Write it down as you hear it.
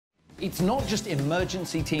It's not just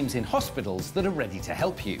emergency teams in hospitals that are ready to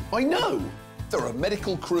help you. I know! There are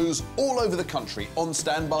medical crews all over the country on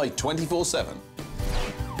standby 24/7.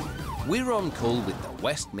 We're on call with the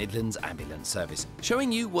West Midlands Ambulance Service,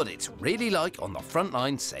 showing you what it's really like on the front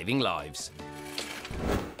line saving lives.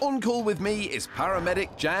 On call with me is paramedic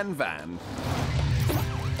Xand.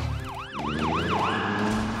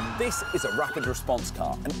 This is a rapid response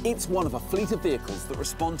car, and it's one of a fleet of vehicles that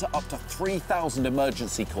respond to up to 3,000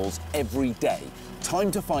 emergency calls every day.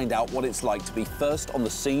 Time to find out what it's like to be first on the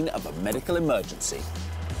scene of a medical emergency.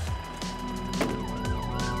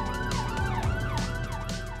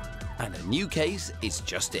 And a new case is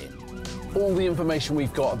just in. All the information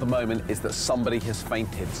we've got at the moment is that somebody has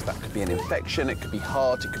fainted. So that could be an infection, it could be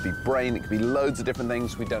heart, it could be brain, it could be loads of different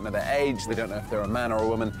things. We don't know their age, we don't know if they're a man or a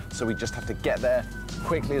woman, so we just have to get there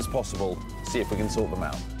quickly as possible, see if we can sort them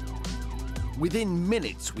out. Within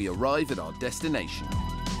minutes, we arrive at our destination.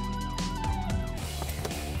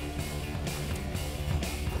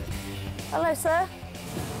 Hello, sir.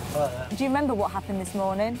 Do you remember what happened this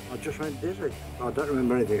morning? I just went dizzy. I don't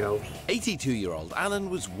remember anything else. 82-year-old Alan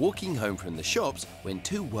was walking home from the shops when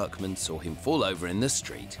two workmen saw him fall over in the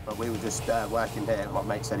street. But we were just working there. My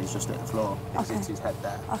mate said he's just at the floor. He's hit his head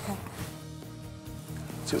there. OK.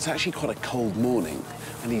 So it's actually quite a cold morning,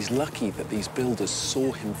 and he's lucky that these builders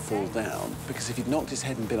saw him fall down, because if he'd knocked his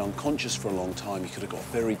head and been unconscious for a long time, he could have got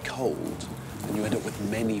very cold, and you end up with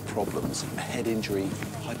many problems: a head injury,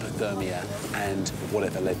 hypothermia, and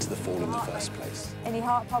whatever led to the fall in the first place. Any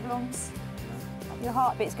heart problems? Your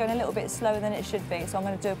heartbeat's going a little bit slower than it should be, so I'm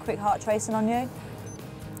going to do a quick heart tracing on you.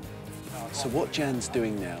 So what Jan's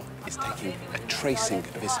doing now is taking a tracing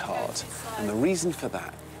of his heart, and the reason for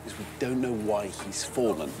that is we don't know why he's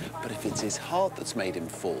fallen, but if it's his heart that's made him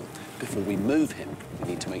fall, before we move him, we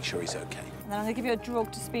need to make sure he's OK. And then I'm going to give you a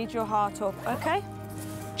drug to speed your heart up, OK?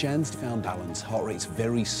 Jan's found Alan's heart rate's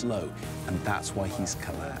very slow, and that's why he's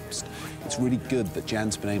collapsed. It's really good that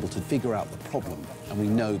Jan's been able to figure out the problem, and we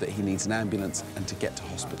know that he needs an ambulance and to get to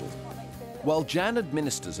hospital. While Jan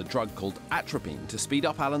administers a drug called atropine to speed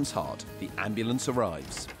up Alan's heart, the ambulance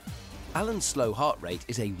arrives. Alan's slow heart rate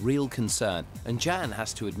is a real concern, and Jan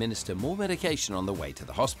has to administer more medication on the way to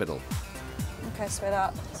the hospital. OK,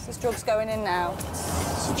 sweetheart. This drug's going in now.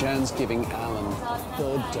 So Jan's giving Alan a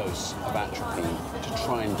third dose of atropine to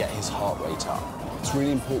try and get his heart rate up. It's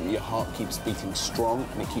really important your heart keeps beating strong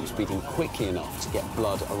and it keeps beating quickly enough to get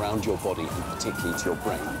blood around your body and particularly to your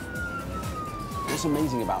brain. What's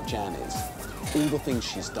amazing about Jan is all the things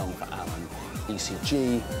she's done for Alan,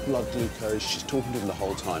 ECG, blood glucose, she's talking to him the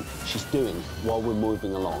whole time, she's doing while we're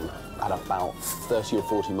moving along at about 30 or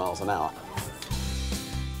 40 miles an hour.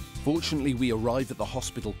 Fortunately, we arrive at the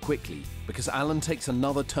hospital quickly because Alan takes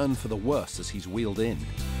another turn for the worse as he's wheeled in.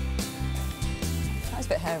 That was a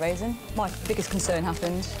bit hair-raising. My biggest concern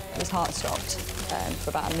happened. His heart stopped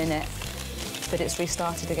for about a minute, but it's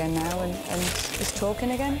restarted again now and he's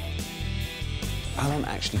talking again. Alan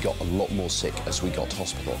actually got a lot more sick as we got to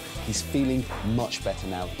hospital. He's feeling much better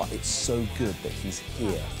now, but it's so good that he's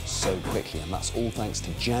here so quickly, and that's all thanks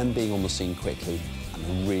to Jan being on the scene quickly and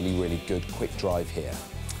a really, really good quick drive here.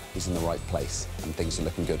 He's in the right place, and things are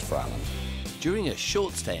looking good for Alan. During a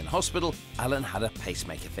short stay in hospital, Alan had a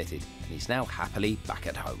pacemaker fitted, and he's now happily back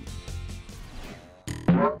at home.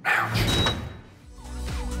 Ouch.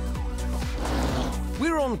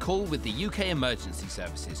 We're on call with the UK Emergency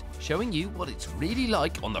Services, showing you what it's really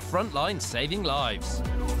like on the front line saving lives.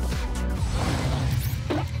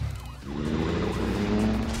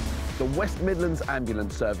 The West Midlands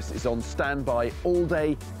Ambulance Service is on standby all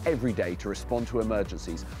day, every day to respond to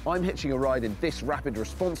emergencies. I'm hitching a ride in this rapid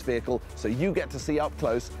response vehicle so you get to see up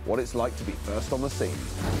close what it's like to be first on the scene.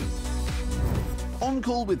 On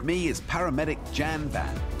call with me is paramedic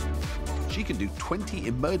Xand. She can do 20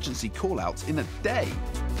 emergency call-outs in a day.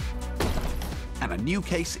 And a new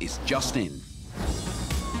case is just in.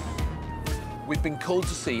 We've been called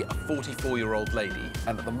to see a 44-year-old lady,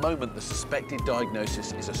 and at the moment the suspected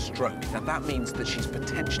diagnosis is a stroke. Now that means that she's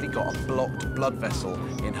potentially got a blocked blood vessel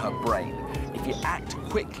in her brain. If you act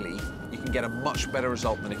quickly, you can get a much better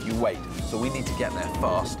result than if you wait, so we need to get there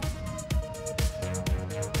fast.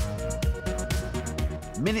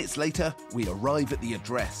 Minutes later, we arrive at the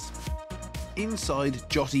address. Inside,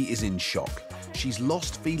 Jotty is in shock. She's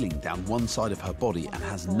lost feeling down one side of her body and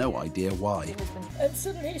has no idea why. And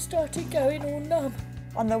suddenly it started going all numb.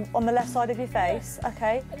 On the left side of your face,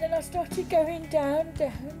 OK. And then I started going down,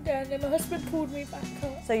 and my husband pulled me back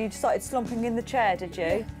up. So you started slumping in the chair, did you?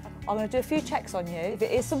 Yeah. I'm going to do a few checks on you. If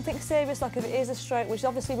it is something serious, like if it is a stroke, which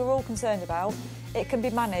obviously we're all concerned about, it can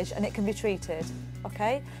be managed and it can be treated.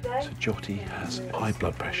 okay? So Jotty has high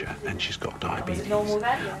blood pressure and she's got diabetes.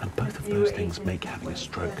 And both of those things make having a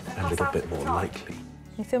stroke a little bit more likely.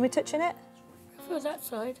 Can you feel me touching it? I feel that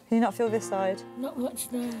side. Can you not feel this side? Not much,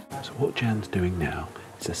 no. So what Jan's doing now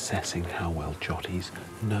is assessing how well Jotty's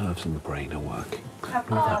nerves in the brain are working. And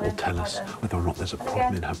that will tell us whether or not there's a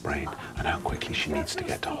problem in her brain and how quickly she needs to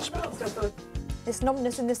get to hospital. This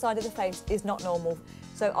numbness in this side of the face is not normal.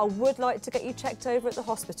 So I would like to get you checked over at the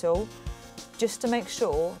hospital just to make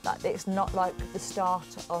sure that it's not like the start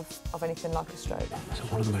of anything like a stroke. So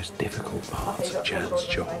one of the most difficult parts of Jan's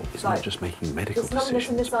job is not just making medical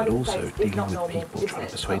decisions, but also dealing with people, trying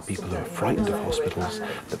to persuade people who are frightened of hospitals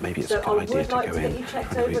that maybe it's a good idea to go in, trying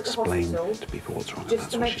to explain to people what's wrong, and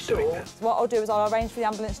that's what she's doing there. What I'll do is I'll arrange for the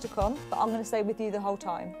ambulance to come, but I'm going to stay with you the whole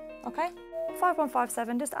time, OK?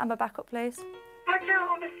 5157, just Amber, back up, please.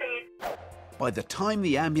 By the time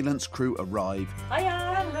the ambulance crew arrive,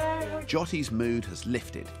 Jotty's mood has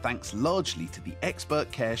lifted, thanks largely to the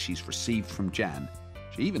expert care she's received from Jan.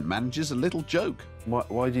 She even manages a little joke.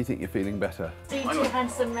 Why do you think you're feeling better? See two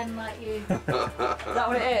handsome men like you. Is that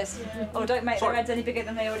what it is? Yeah. Oh, don't make their heads any bigger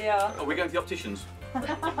than they already are. Oh, we're going to the opticians. Oh,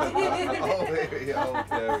 there we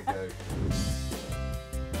go.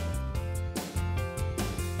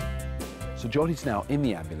 So Jotty's now in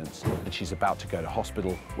the ambulance and she's about to go to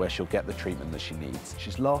hospital where she'll get the treatment that she needs.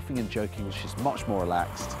 She's laughing and joking, she's much more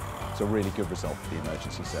relaxed. It's a really good result for the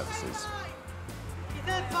emergency services. You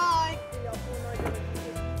did fine.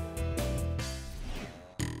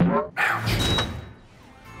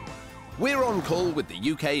 We're on call with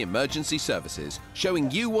the UK Emergency Services, showing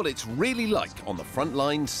you what it's really like on the front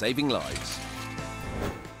line saving lives.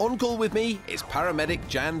 On call with me is paramedic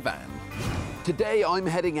Jan Van. Today I'm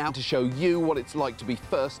heading out to show you what it's like to be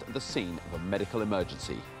first at the scene of a medical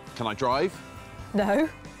emergency. Can I drive? No.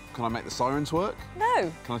 Can I make the sirens work?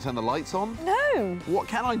 No. Can I turn the lights on? No. What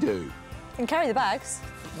can I do? You can carry the bags.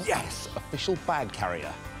 Yes, official bag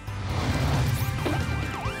carrier.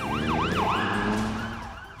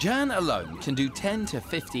 Jan alone can do 10 to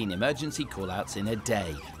 15 emergency call-outs in a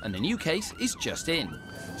day, and a new case is just in.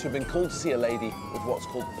 So we've been called to see a lady with what's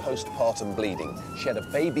called postpartum bleeding. She had a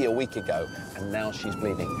baby a week ago and now she's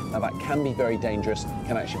bleeding. Now that can be very dangerous,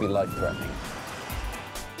 can actually be life-threatening.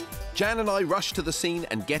 Jan and I rush to the scene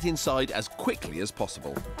and get inside as quickly as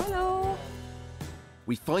possible. Hello.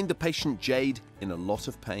 We find the patient Jade in a lot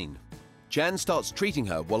of pain. Jan starts treating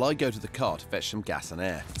her while I go to the car to fetch some gas and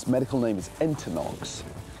air. Its medical name is Entonox.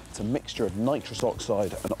 It's a mixture of nitrous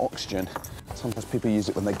oxide and oxygen. Sometimes people use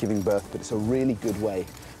it when they're giving birth, but it's a really good way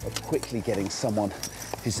of quickly getting someone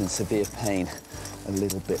who's in severe pain a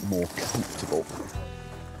little bit more comfortable.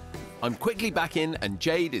 I'm quickly back in and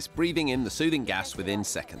Jade is breathing in the soothing gas within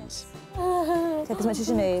seconds. Take as much as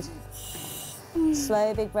you need.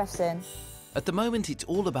 Slow, big breaths in. At the moment, it's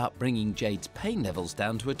all about bringing Jade's pain levels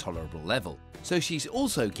down to a tolerable level, so she's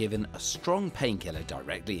also given a strong painkiller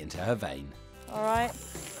directly into her vein. All right.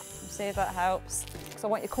 See if that helps. Because I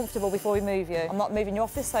want you comfortable before we move you. I'm not moving you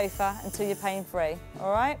off this sofa until you're pain-free,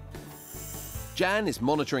 all right? Jan is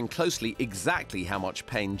monitoring closely exactly how much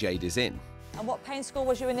pain Jade is in. And what pain score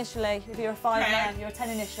was you initially? If you're a 5 now, you're a 10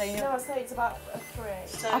 initially. No, I'd say it's about a 3.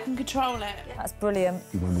 So I can control it. That's brilliant.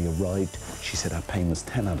 When we arrived, she said her pain was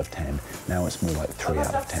 10 out of 10. Now it's more like 3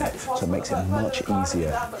 out of 10. So it makes it much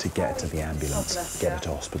easier to get her to the ambulance, get her to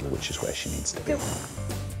hospital, which is where she needs to be.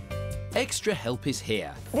 Extra help is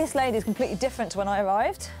here. This lady's completely different to when I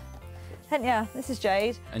arrived. Hadn't ya? This is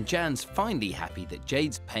Jade. And Jan's finally happy that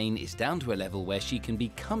Jade's pain is down to a level where she can be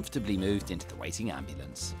comfortably moved into the waiting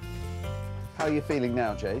ambulance. How are you feeling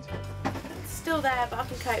now, Jade? It's still there, but I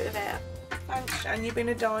can cope with it. Thanks, Jan. You've been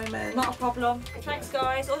a diamond. Not a problem. Thanks,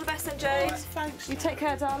 guys. All the best then, Jade. Thanks. You take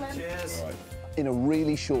care, darling. Cheers. In a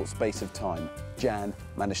really short space of time, Jan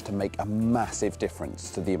managed to make a massive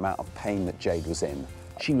difference to the amount of pain that Jade was in.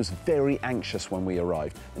 She was very anxious when we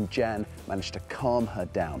arrived, and Jan managed to calm her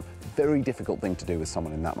down. Very difficult thing to do with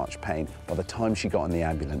someone in that much pain. By the time she got in the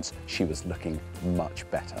ambulance, she was looking much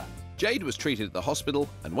better. Jade was treated at the hospital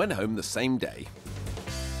and went home the same day.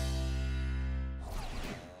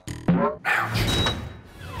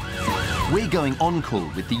 We're going on call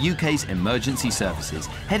with the UK's emergency services,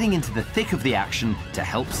 heading into the thick of the action to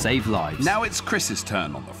help save lives. Now it's Chris's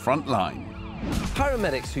turn on the front line.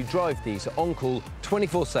 Paramedics who drive these are on call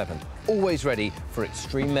 24/7, always ready for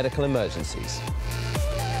extreme medical emergencies.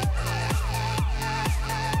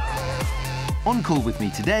 On call with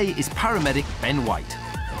me today is paramedic Ben White.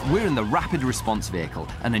 We're in the rapid response vehicle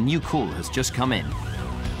and a new call has just come in.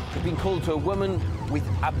 We've been called to a woman with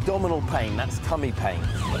abdominal pain, that's tummy pain.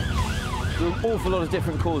 There are an awful lot of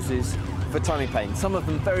different causes for tummy pain. Some of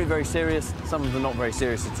them very, very serious, some of them not very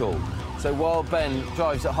serious at all. So while Ben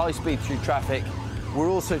drives at high speed through traffic, we're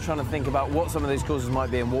also trying to think about what some of those causes might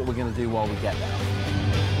be and what we're going to do while we get there.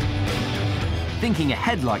 Thinking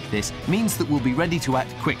ahead like this means that we'll be ready to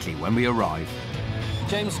act quickly when we arrive.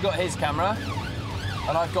 James has got his camera,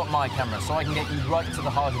 and I've got my camera, so I can get you right to the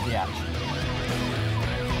heart of the action.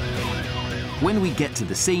 When we get to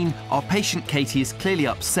the scene, our patient Katie is clearly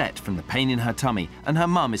upset from the pain in her tummy, and her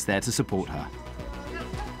mum is there to support her.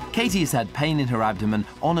 Katie has had pain in her abdomen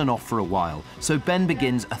on and off for a while, so Ben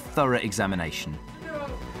begins a thorough examination.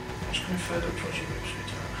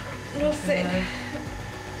 Nothing.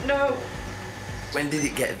 No. When did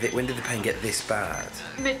the pain get this bad?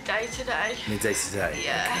 Midday today. Midday today?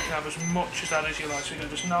 Yeah. You can have as much of that as you like, so you can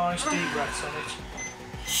just nice deep breaths on it.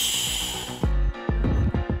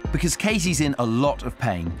 Because Katie's in a lot of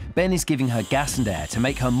pain, Ben is giving her gas and air to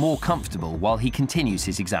make her more comfortable while he continues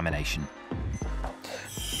his examination.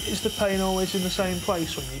 Is the pain always in the same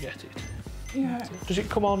place when you get it? Yeah. Does it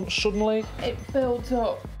come on suddenly? It builds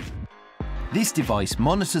up. This device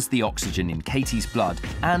monitors the oxygen in Katie's blood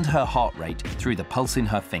and her heart rate through the pulse in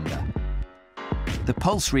her finger. The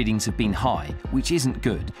pulse readings have been high, which isn't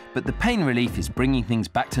good, but the pain relief is bringing things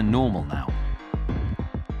back to normal now.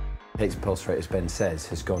 Katie's pulse rate, as Ben says,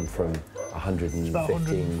 has gone from 115... About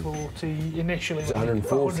 140 initially.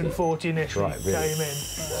 140? 140 initially, right, really. came in.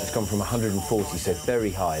 It's gone from 140, so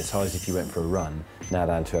very high, as high as if you went for a run, now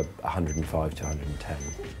down to 105 to 110.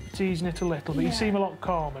 It's easing it a little, but you seem a lot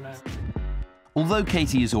calmer now. Although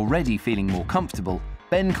Katie is already feeling more comfortable,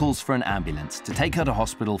 Ben calls for an ambulance to take her to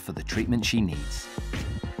hospital for the treatment she needs.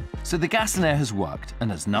 So the gas and air has worked and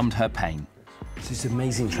has numbed her pain. It's an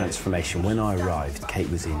amazing transformation. When I arrived, Kate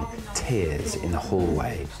was in tears in the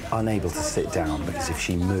hallway, unable to sit down because if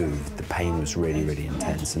she moved, the pain was really, really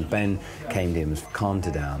intense. And Ben came in, has calmed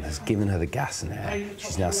her down, has given her the gas and air.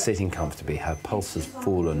 She's now sitting comfortably. Her pulse has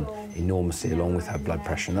fallen enormously along with her blood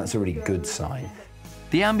pressure, and that's a really good sign.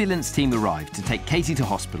 The ambulance team arrived to take Katie to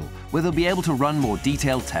hospital, where they'll be able to run more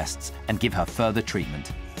detailed tests and give her further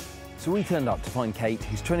treatment. So we turned up to find Kate,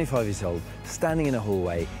 who's 25 years old, standing in a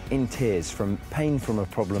hallway in tears from pain from a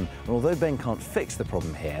problem. And although Ben can't fix the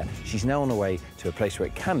problem here, she's now on her way to a place where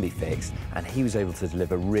it can be fixed, and he was able to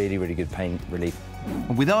deliver really, really good pain relief.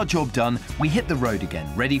 And with our job done, we hit the road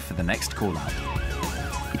again, ready for the next call-out.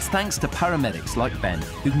 It's thanks to paramedics like Ben,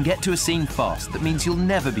 who can get to a scene fast that means you'll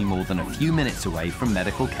never be more than a few minutes away from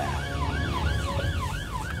medical care.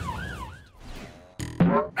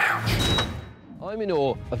 I'm in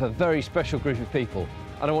awe of a very special group of people,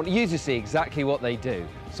 and I want you to see exactly what they do.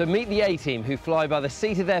 So meet the A-team, who fly by the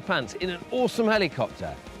seat of their pants in an awesome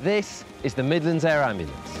helicopter. This is the Midlands Air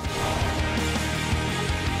Ambulance.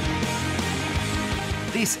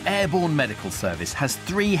 This airborne medical service has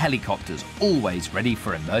 3 helicopters always ready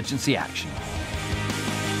for emergency action.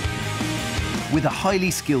 With a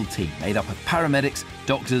highly skilled team made up of paramedics,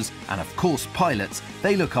 doctors and of course pilots,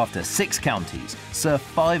 they look after 6 counties, serve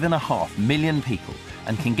 5.5 million people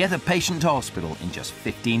and can get a patient to hospital in just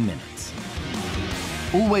 15 minutes.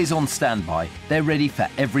 Always on standby, they're ready for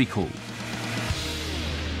every call.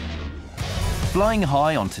 Flying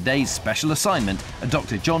high on today's special assignment are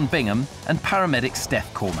Dr. John Bingham and paramedic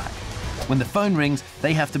Steph Cormack. When the phone rings,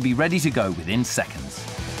 they have to be ready to go within seconds.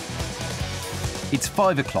 It's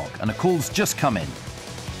 5 o'clock and a call's just come in.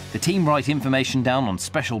 The team write information down on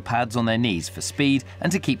special pads on their knees for speed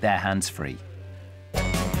and to keep their hands free.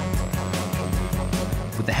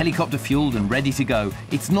 With the helicopter fueled and ready to go,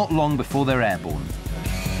 it's not long before they're airborne.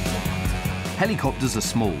 Helicopters are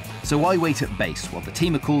small, so I wait at base while the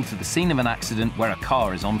team are called to the scene of an accident where a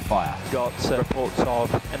car is on fire. Got reports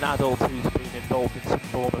of an adult who's been involved in some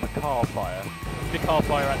form of a car fire. The car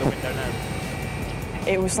fire out the window now.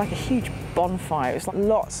 It was like a huge bonfire. It was like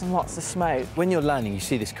lots and lots of smoke. When you're landing, you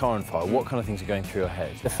see this car on fire. What kind of things are going through your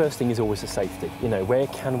head? The first thing is always the safety. You know, where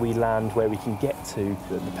can we land, where we can get to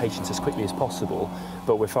the patients as quickly as possible,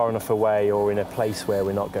 but we're far enough away or in a place where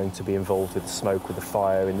we're not going to be involved with the smoke, with the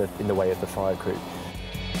fire, in the way of the fire crew.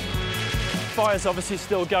 Fire's obviously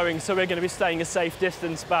still going, so we're going to be staying a safe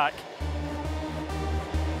distance back.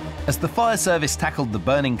 As the fire service tackled the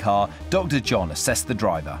burning car, Dr. John assessed the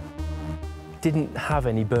driver. Didn't have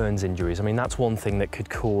any burns injuries. I mean, that's one thing that could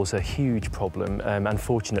cause a huge problem.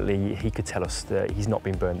 Unfortunately, he could tell us that he's not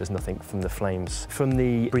been burned. There's nothing from the flames. From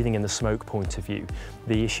the breathing in the smoke point of view,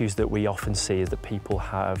 the issues that we often see is that people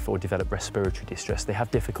have or develop respiratory distress. They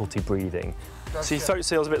have difficulty breathing. So your throat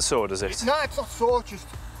seal's a bit sore, does it? No, it's not sore, just...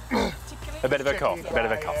 Tickly. A bit of a cough,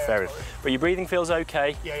 fair enough. But your breathing feels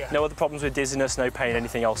okay? Yeah. No other problems with dizziness, no pain,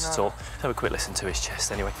 anything else at all? Let's have a quick listen to his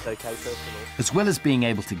chest anyway. Okay, first of all. As well as being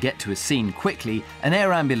able to get to a scene quickly, an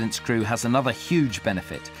air ambulance crew has another huge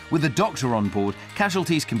benefit. With a doctor on board,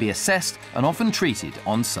 casualties can be assessed and often treated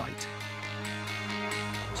on site.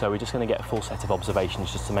 So we're just going to get a full set of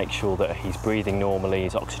observations just to make sure that he's breathing normally,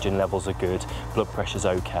 his oxygen levels are good, blood pressure's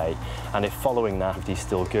okay. And if following that, if he's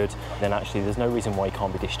still good, then actually there's no reason why he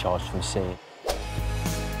can't be discharged from the scene.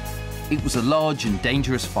 It was a large and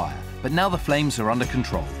dangerous fire, but now the flames are under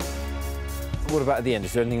control. What about at the end?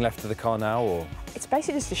 Is there anything left of the car now, or...? It's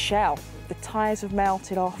basically just a shell. The tyres have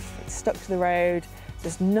melted off, it's stuck to the road,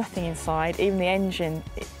 there's nothing inside. Even the engine,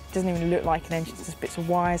 it doesn't even look like an engine, it's just bits of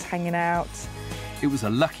wires hanging out. It was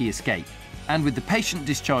a lucky escape, and with the patient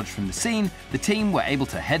discharged from the scene, the team were able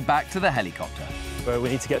to head back to the helicopter. We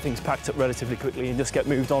need to get things packed up relatively quickly and just get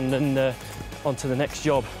moved on and on to the next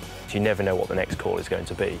job. You never know what the next call is going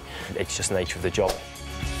to be. It's just the nature of the job.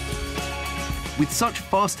 With such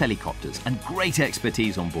fast helicopters and great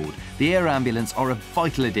expertise on board, the air ambulance are a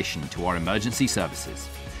vital addition to our emergency services.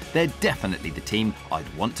 They're definitely the team I'd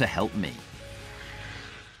want to help me.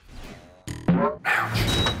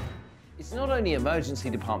 It's not only emergency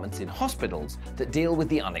departments in hospitals that deal with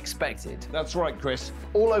the unexpected. That's right, Chris.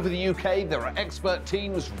 All over the UK, there are expert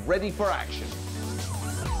teams ready for action.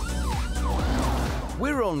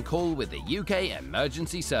 We're on call with the UK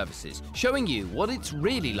Emergency Services, showing you what it's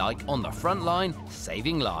really like on the front line,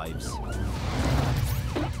 saving lives.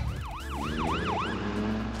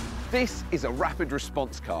 This is a rapid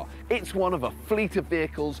response car. It's one of a fleet of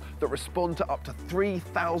vehicles that respond to up to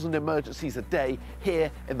 3,000 emergencies a day here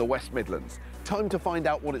in the West Midlands. Time to find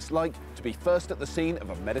out what it's like to be first at the scene of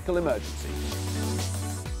a medical emergency.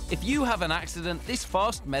 If you have an accident, this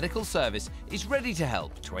fast medical service is ready to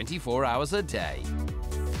help 24 hours a day.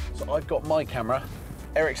 So I've got my camera,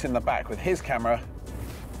 Eric's in the back with his camera.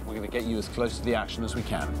 We're going to get you as close to the action as we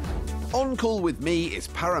can. On call with me is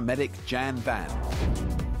paramedic Xand.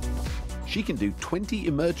 She can do 20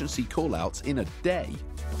 emergency call-outs in a day.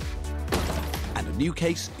 And a new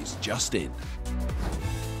case is just in.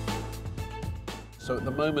 So at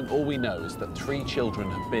the moment, all we know is that 3 children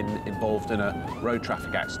have been involved in a road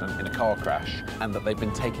traffic accident, in a car crash, and that they've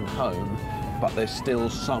been taken home, but there's still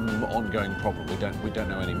some ongoing problem. We don't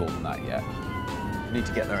know any more than that yet. We need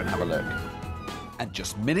to get there and have a look. And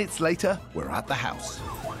just minutes later, we're at the house.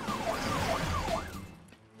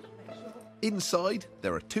 Inside,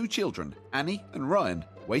 there are 2 children, Annie and Ryan,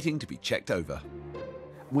 waiting to be checked over.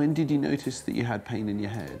 When did you notice that you had pain in your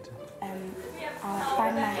head? I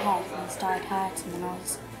banged my head and it started hurting when I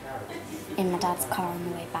was in my dad's car on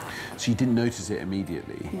the way back. So you didn't notice it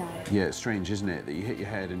immediately? No. Yeah, it's strange, isn't it, that you hit your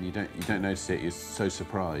head and you don't notice it, you're so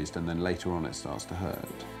surprised, and then later on it starts to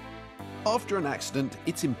hurt. After an accident,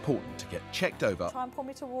 it's important to get checked over. Try and pull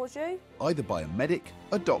me towards you. Either by a medic,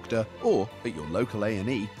 a doctor, or at your local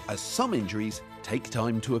A&E, as some injuries take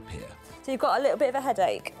time to appear. So you've got a little bit of a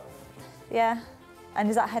headache? Yeah. And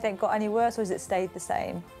has that headache got any worse, or has it stayed the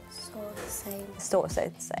same? Sort of the same. Sort of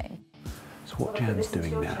stayed the same. So what Jan's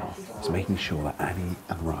doing now is making sure that Annie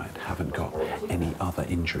and Ryan haven't got any other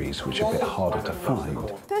injuries which are a bit harder to find.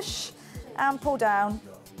 Push and pull down.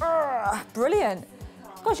 Brilliant.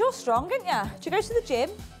 Gosh, you're strong, aren't you? Do you go to the gym?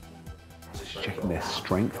 So she's checking their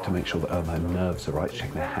strength to make sure that their nerves are right, she's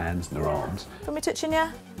checking their hands and their arms. Feel me touching you?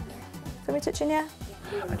 Feel me touching you?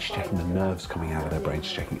 And she's checking the nerves coming out of their brain,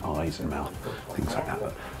 she's checking eyes and mouth, things like that.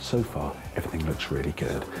 But so far, everything looks really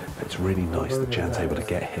good. But it's really nice that Jan's able to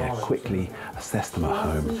get here quickly, assess them at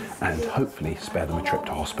home, and hopefully spare them a trip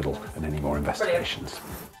to hospital and any more investigations.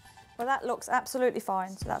 Well, that looks absolutely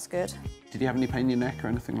fine, so that's good. Did you have any pain in your neck or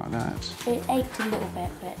anything like that? It ached a little bit,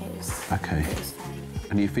 but it was, okay. It was fine.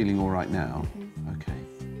 And are you feeling all right now? Mm-hmm. Okay,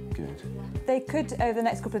 good. They could, over the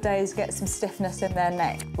next couple of days, get some stiffness in their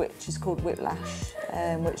neck, which is called whiplash,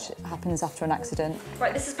 which happens after an accident.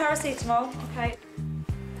 Right, this is paracetamol, OK.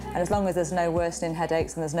 And as long as there's no worsening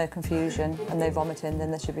headaches and there's no confusion and no vomiting, then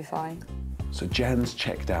they should be fine. So Jan's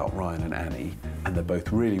checked out Ryan and Annie, and they're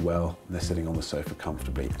both really well. They're sitting on the sofa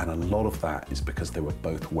comfortably, and a lot of that is because they were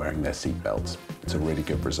both wearing their seatbelts. It's a really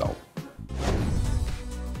good result.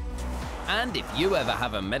 And if you ever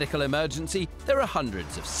have a medical emergency, there are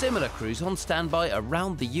hundreds of similar crews on standby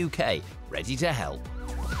around the UK, ready to help.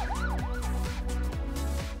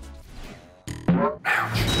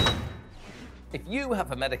 If you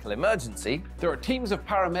have a medical emergency, there are teams of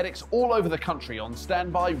paramedics all over the country on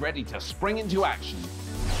standby, ready to spring into action.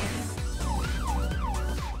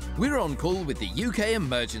 We're on call with the UK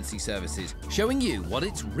Emergency Services, showing you what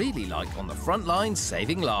it's really like on the front line,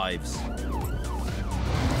 saving lives.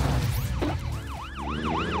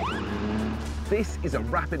 This is a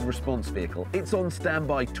rapid response vehicle. It's on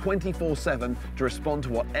standby 24/7 to respond to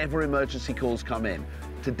whatever emergency calls come in.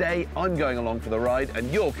 Today, I'm going along for the ride and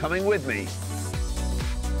you're coming with me.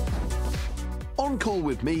 On call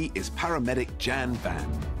with me is paramedic Xand Van.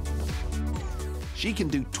 She can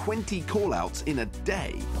do 20 call-outs in a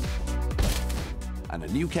day. And a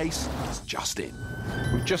new case is just in.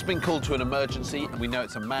 We've just been called to an emergency and we know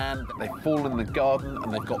it's a man, that they've fallen in the garden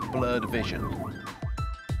and they've got blurred vision.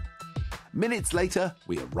 Minutes later,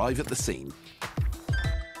 we arrive at the scene.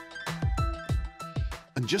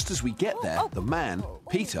 And just as we get there, the man,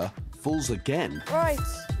 Peter, falls again. Right.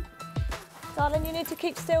 Darling, you need to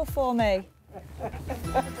keep still for me.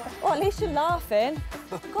 Well, at least you're laughing.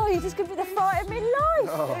 God, you just give me the fright of my life.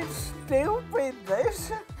 Oh. It's stupid,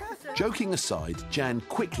 this. Joking aside, Jan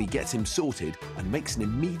quickly gets him sorted and makes an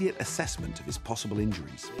immediate assessment of his possible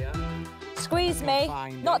injuries. Squeeze me.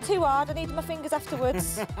 Not too hard. I need my fingers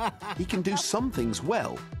afterwards. He can do some things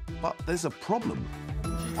well, but there's a problem.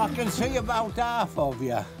 I can see about half of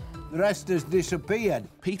you. The rest has disappeared.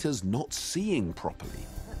 Peter's not seeing properly.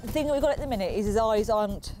 The thing that we've got at the minute is his eyes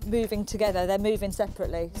aren't moving together. They're moving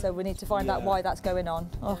separately. So we need to find out why that's going on.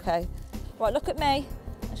 OK. Right, look at me.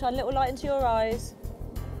 I'll shine a little light into your eyes.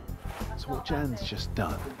 So what Jan's just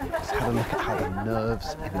done is had a look at how the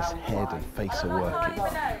nerves in his head and face are working.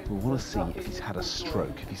 We want to see if he's had a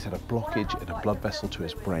stroke, if he's had a blockage in a blood vessel to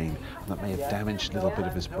his brain, and that may have damaged a little bit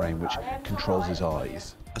of his brain, which controls his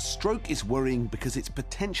eyes. A stroke is worrying because it's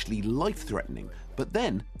potentially life-threatening, but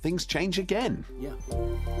then things change again. Yeah.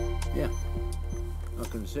 I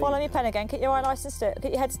can see. Follow your pen again. Keep your eye nice and still.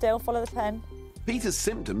 Keep your head still. Follow the pen. Peter's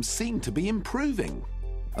symptoms seem to be improving.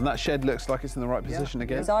 And that shed looks like it's in the right position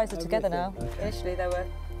again? His eyes are together now. Initially, they were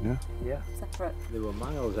separate. They were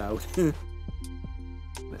miles out.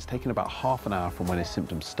 It's taken about half an hour from when his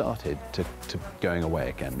symptoms started to going away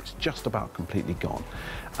again. It's just about completely gone.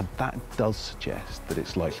 And that does suggest that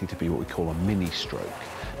it's likely to be what we call a mini-stroke.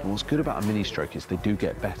 And what's good about a mini-stroke is they do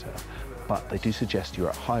get better, but they do suggest you're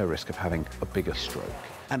at higher risk of having a bigger stroke.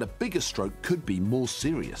 And a bigger stroke could be more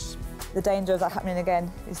serious. The danger of that happening again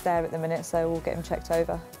is there at the minute, so we'll get him checked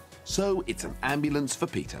over. So it's an ambulance for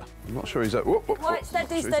Peter. I'm not sure he's at... Right,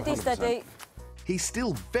 steady. He's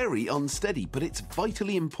still very unsteady, but it's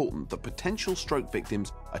vitally important that potential stroke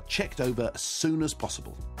victims are checked over as soon as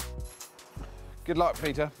possible. Good luck,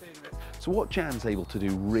 Peter. So what Jan's able to do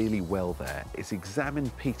really well there is examine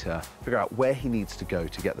Peter, figure out where he needs to go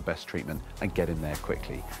to get the best treatment and get him there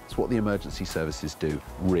quickly. It's what the emergency services do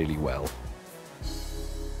really well.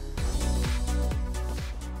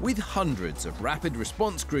 With hundreds of rapid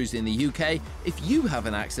response crews in the UK, if you have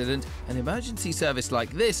an accident, an emergency service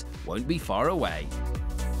like this won't be far away.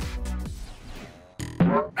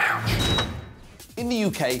 In the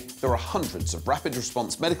UK, there are hundreds of rapid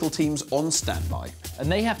response medical teams on standby.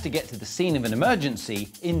 And they have to get to the scene of an emergency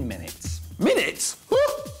in minutes. Minutes?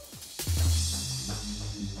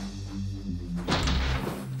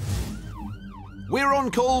 We're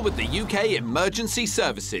on call with the UK Emergency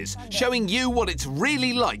Services, showing you what it's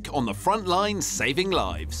really like on the front line saving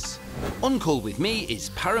lives. On call with me is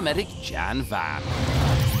paramedic Xand Van.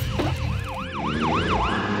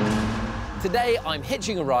 Today, I'm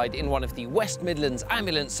hitching a ride in one of the West Midlands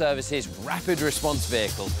Ambulance Service's rapid response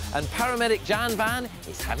vehicles, and paramedic Xand Van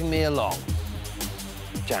is having me along.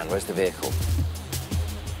 Jan, where's the vehicle?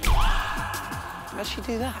 How'd she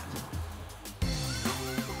do that?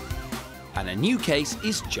 And a new case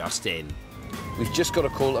is just in. We've just got a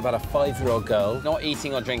call about a 5-year-old girl not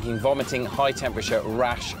eating or drinking, vomiting, high temperature,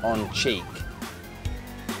 rash on cheek.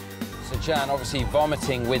 So, Jan, obviously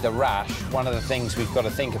vomiting with a rash, one of the things we've got to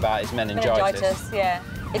think about is meningitis. Meningitis, yeah.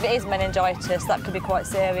 If it is meningitis, that could be quite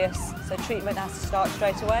serious. So treatment has to start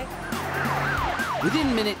straight away.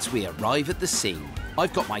 Within minutes, we arrive at the scene.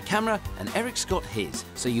 I've got my camera and Eric's got his,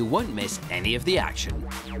 so you won't miss any of the action.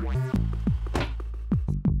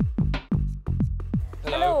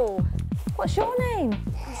 Hello. What's your name?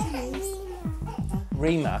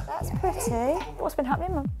 Rima. That's pretty. What's been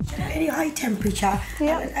happening, Mum? Really high temperature.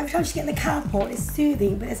 Yeah. Every time she gets in the car port, it's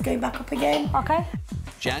soothing, but it's going back up again. OK.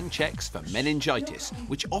 Jan checks for meningitis,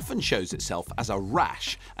 which often shows itself as a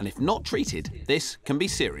rash, and if not treated, this can be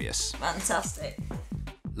serious. Fantastic.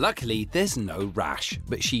 Luckily, there's no rash,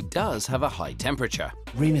 but she does have a high temperature.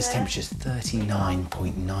 Rima's temperature is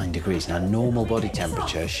 39.9 degrees. Now, normal body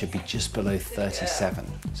temperature should be just below 37.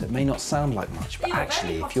 So it may not sound like much, but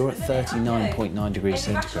actually, if you're at 39.9 degrees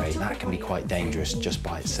centigrade, that can be quite dangerous just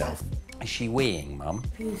by itself. Is she weeing, Mum?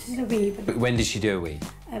 This is a wee. But when did she do a wee?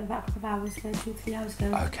 About a couple of hours ago, 2 or 3 hours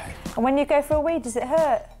ago. OK. And when you go for a wee, does it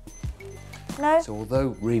hurt? No. So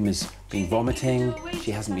although Rima's been vomiting,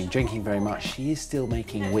 she hasn't been drinking very much, she is still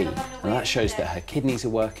making wee. And that shows that her kidneys are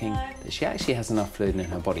working, that she actually has enough fluid in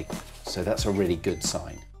her body. So that's a really good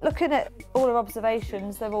sign. Looking at all her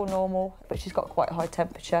observations, they're all normal, but she's got quite a high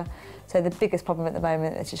temperature. So the biggest problem at the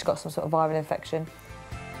moment is she's got some sort of viral infection.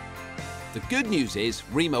 The good news is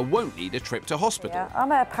Rima won't need a trip to hospital. Yeah,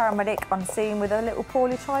 I'm a paramedic on scene with a little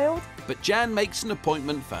poorly child. But Jan makes an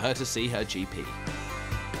appointment for her to see her GP.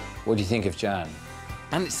 What do you think of Jan?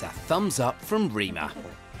 And it's a thumbs up from Rima.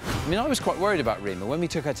 I mean, I was quite worried about Rima when we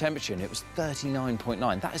took her temperature and it was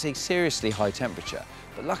 39.9. That is a seriously high temperature.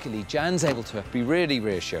 But luckily, Jan's able to be really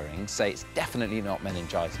reassuring, say it's definitely not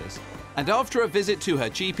meningitis. And after a visit to her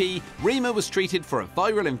GP, Rima was treated for a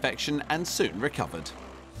viral infection and soon recovered.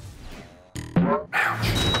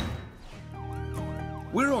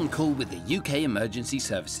 We're on call with the UK Emergency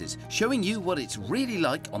Services, showing you what it's really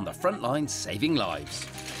like on the front line saving lives.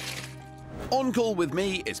 On call with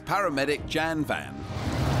me is paramedic Jan Van.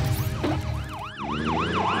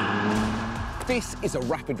 This is a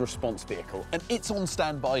rapid response vehicle, and it's on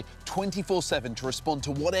standby 24/7 to respond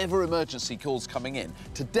to whatever emergency calls coming in.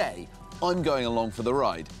 Today, I'm going along for the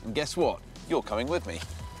ride, and guess what? You're coming with me.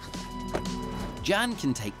 Jan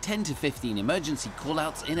can take 10 to 15 emergency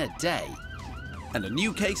call-outs in a day. And a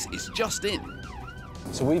new case is just in.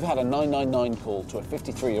 So we've had a 999 call to a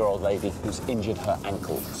 53-year-old lady who's injured her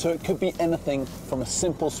ankle. So it could be anything from a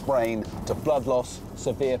simple sprain to blood loss,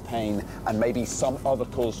 severe pain, and maybe some other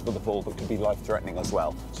cause for the fall that could be life-threatening as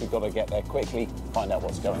well. So we've got to get there quickly, find out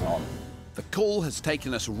what's going on. The call has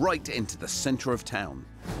taken us right into the centre of town.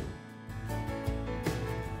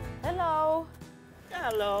 Hello.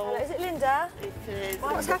 Hello. Is it Linda? It is.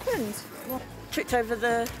 What's happened? Tripped over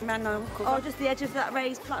the man ankle. Oh, just the edge of that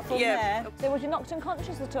raised platform there? So was you knocked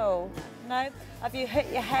unconscious at all? No? Have you hit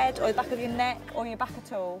your head or the back of your neck or your back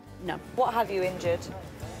at all? No. What have you injured?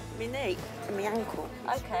 My knee and my ankle.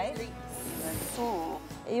 OK. Sore.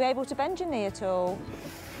 Are you able to bend your knee at all?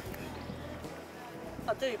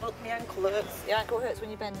 I do, but my ankle hurts. Your ankle hurts when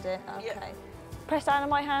you bend it? OK. Yeah. Press down on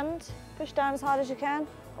my hand. Push down as hard as you can.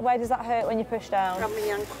 Where does that hurt when you push down? On my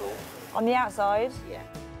ankle. On the outside? Yeah.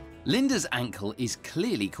 Linda's ankle is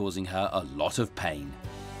clearly causing her a lot of pain.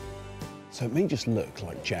 So it may just look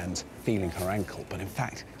like Jan's feeling her ankle, but in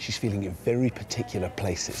fact, she's feeling in very particular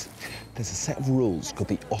places. There's a set of rules called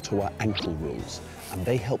the Ottawa ankle rules, and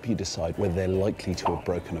they help you decide whether they're likely to have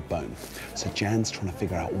broken a bone. So Jan's trying to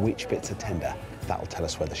figure out which bits are tender. That'll tell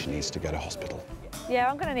us whether she needs to go to hospital. Yeah,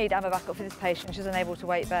 I'm going to need Emma back up for this patient. She's unable to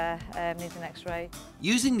wait there, needs an X-ray.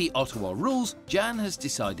 Using the Ottawa rules, Jan has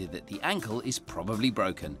decided that the ankle is probably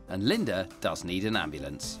broken and Linda does need an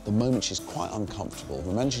ambulance. At the moment, she's quite uncomfortable.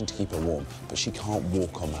 We're managing to keep her warm, but she can't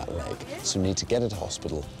walk on that leg. So we need to get her to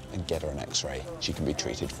hospital and get her an X-ray. She can be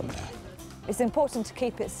treated from there. It's important to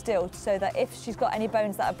keep it still so that if she's got any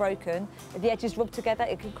bones that are broken, if the edges rub together,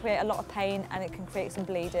 it can create a lot of pain and it can create some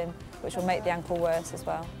bleeding, which will make the ankle worse as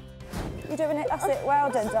well. You're doing it, that's it. Well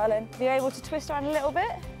done, darling. Are you able to twist around a little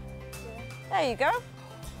bit? There you go.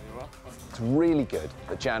 It's really good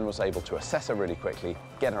that Jan was able to assess her really quickly,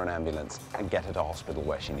 get her an ambulance, and get her to hospital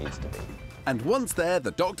where she needs to be. And once there,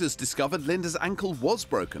 the doctors discovered Linda's ankle was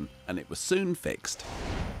broken and it was soon fixed.